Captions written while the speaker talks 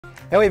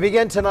And we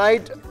begin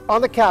tonight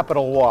on the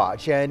Capitol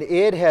Watch, and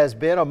it has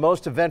been a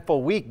most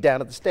eventful week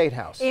down at the State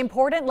House.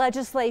 Important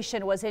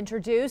legislation was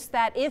introduced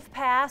that, if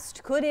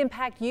passed, could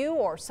impact you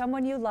or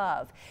someone you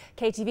love.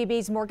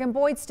 KTVB's Morgan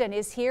Boydston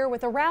is here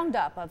with a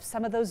roundup of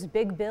some of those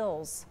big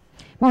bills.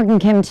 Morgan,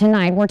 Kim,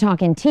 tonight we're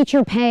talking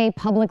teacher pay,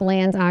 public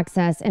lands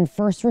access, and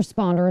first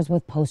responders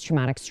with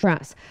post-traumatic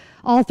stress.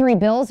 All three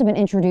bills have been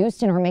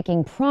introduced and are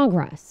making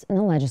progress in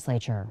the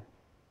legislature.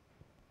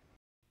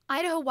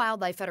 Idaho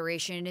Wildlife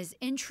Federation is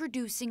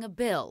introducing a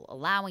bill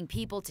allowing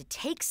people to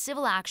take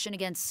civil action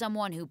against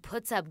someone who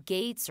puts up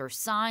gates or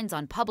signs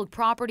on public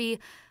property,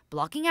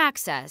 blocking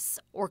access,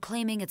 or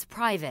claiming it's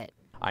private.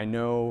 I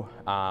know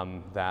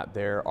that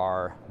there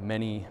are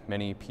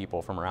many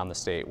people from around the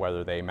state,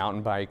 whether they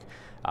mountain bike,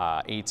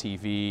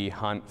 ATV,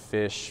 hunt,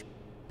 fish,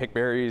 pick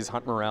berries,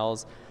 hunt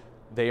morels.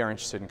 They are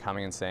interested in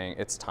coming and saying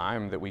it's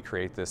time that we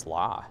create this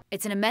law.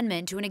 It's an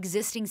amendment to an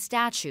existing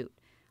statute.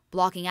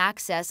 Blocking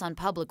access on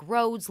public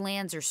roads,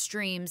 lands, or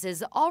streams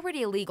is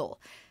already illegal,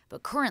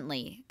 but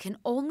currently can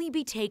only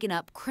be taken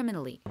up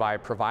criminally. By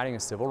providing a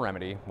civil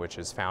remedy, which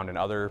is found in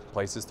other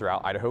places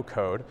throughout Idaho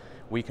code,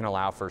 we can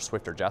allow for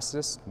swifter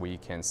justice, we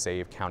can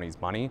save counties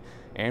money,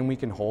 and we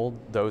can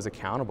hold those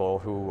accountable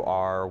who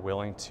are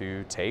willing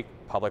to take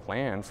public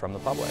land from the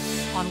public.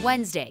 On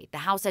Wednesday, the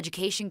House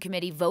Education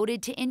Committee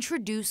voted to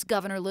introduce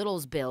Governor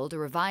Little's bill to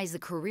revise the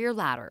career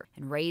ladder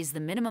and raise the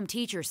minimum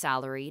teacher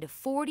salary to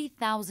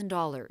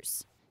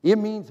 $40,000. It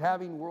means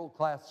having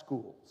world-class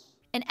schools.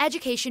 An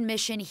education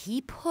mission he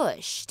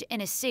pushed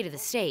in his State of the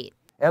State.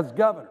 As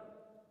governor,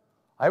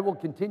 I will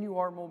continue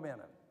our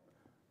momentum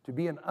to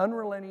be an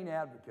unrelenting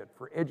advocate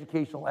for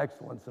educational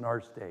excellence in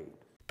our state.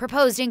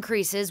 Proposed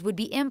increases would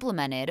be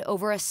implemented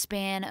over a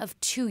span of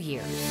 2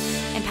 years.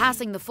 And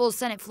passing the full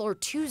Senate floor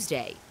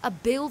Tuesday, a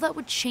bill that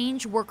would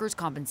change workers'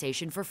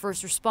 compensation for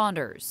first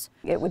responders.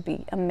 It would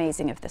be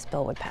amazing if this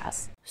bill would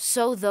pass.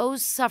 So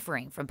those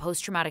suffering from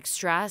post-traumatic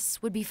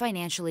stress would be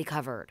financially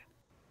covered.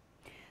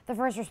 The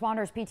First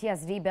Responders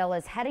PTSD bill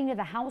is heading to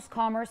the House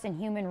Commerce and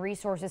Human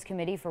Resources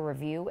Committee for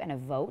review and a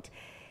vote.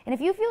 And if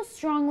you feel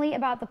strongly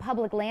about the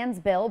public lands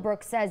bill,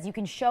 Brooks says you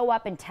can show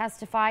up and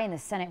testify in the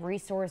Senate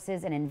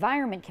Resources and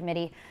Environment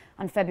Committee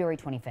on February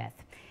 25th.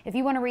 If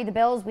you want to read the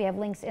bills, we have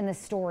links in the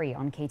story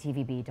on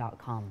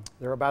KTVB.com.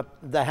 They're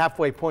about the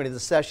halfway point of the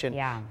session,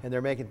 yeah, and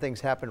they're making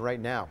things happen right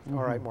now.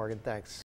 All right, Morgan, thanks.